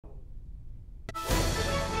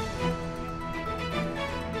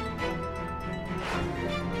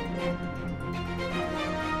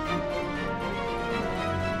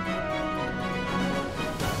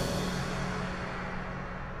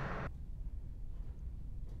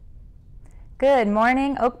Good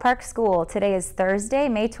morning, Oak Park School. Today is Thursday,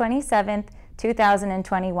 May 27th,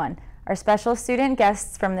 2021. Our special student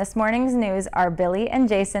guests from this morning's news are Billy and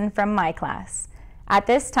Jason from my class. At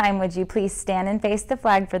this time, would you please stand and face the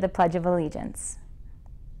flag for the Pledge of Allegiance?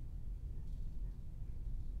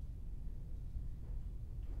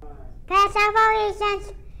 Pledge of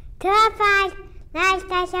Allegiance to the flag, United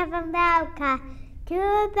States of America, to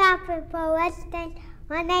the republic for which it stands,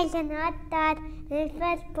 one nation under God,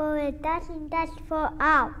 indivisible, with justice and justice for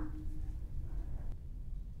all.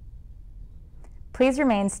 Please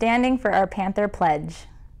remain standing for our Panther Pledge.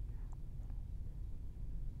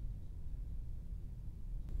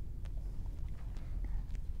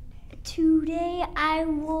 Today I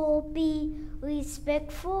will be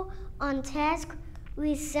respectful, on task,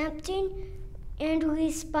 receptive, and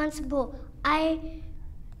responsible. I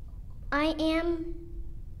am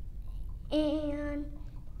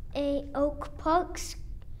a Oak Park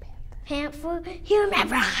Panther. You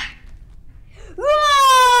remember?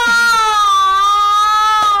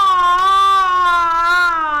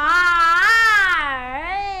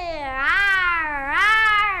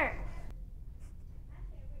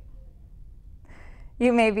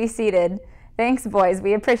 You may be seated. Thanks, boys.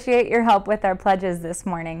 We appreciate your help with our pledges this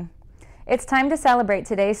morning. It's time to celebrate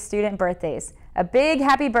today's student birthdays. A big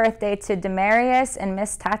happy birthday to Demarius and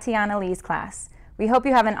Miss Tatiana Lee's class. We hope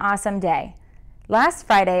you have an awesome day. Last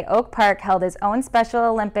Friday, Oak Park held its own Special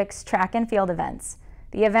Olympics track and field events.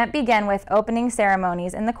 The event began with opening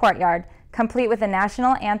ceremonies in the courtyard, complete with a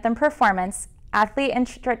national anthem performance, athlete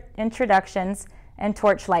introductions, and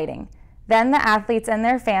torch lighting. Then the athletes and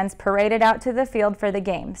their fans paraded out to the field for the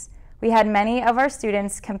games. We had many of our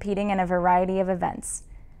students competing in a variety of events.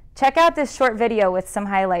 Check out this short video with some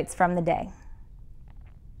highlights from the day.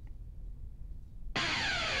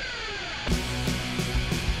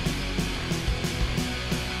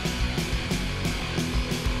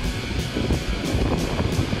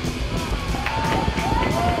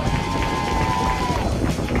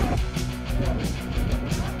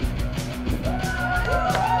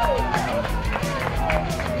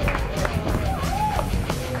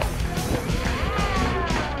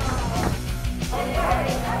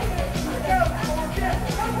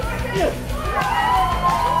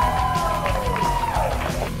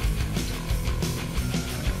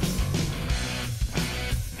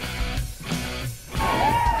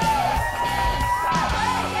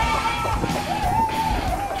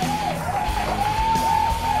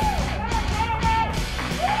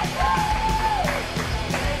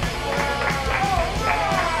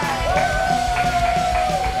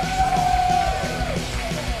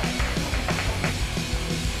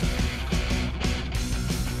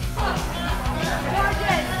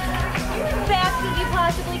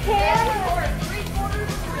 Possibly can.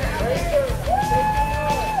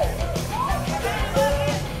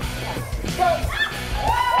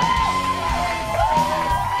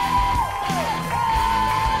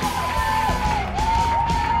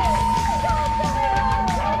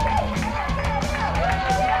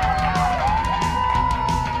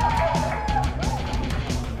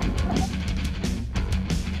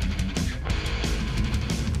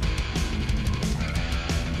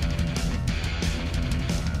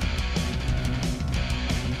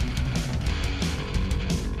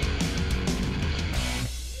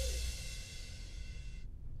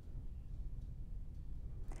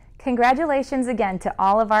 Congratulations again to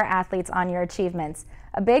all of our athletes on your achievements.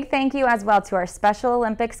 A big thank you as well to our Special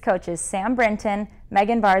Olympics coaches Sam Brinton,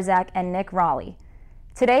 Megan Barzak, and Nick Raleigh.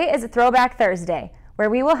 Today is a Throwback Thursday,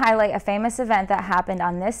 where we will highlight a famous event that happened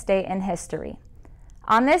on this date in history.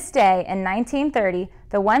 On this day in 1930,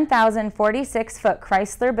 the 1,046-foot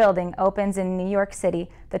Chrysler Building opens in New York City,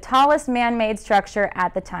 the tallest man-made structure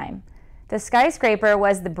at the time. The skyscraper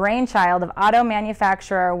was the brainchild of auto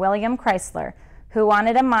manufacturer William Chrysler, who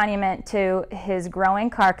wanted a monument to his growing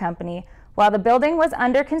car company. While the building was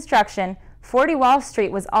under construction, 40 Wall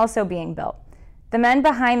Street was also being built. The men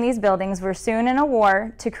behind these buildings were soon in a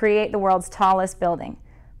war to create the world's tallest building.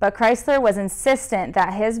 But Chrysler was insistent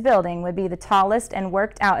that his building would be the tallest and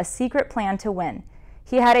worked out a secret plan to win.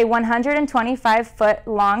 He had a 125-foot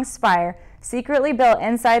long spire secretly built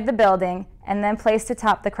inside the building and then placed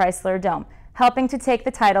atop the Chrysler Dome, helping to take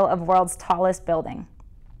the title of world's tallest building.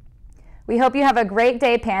 We hope you have a great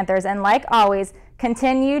day, Panthers, and like always,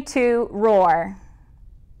 continue to roar.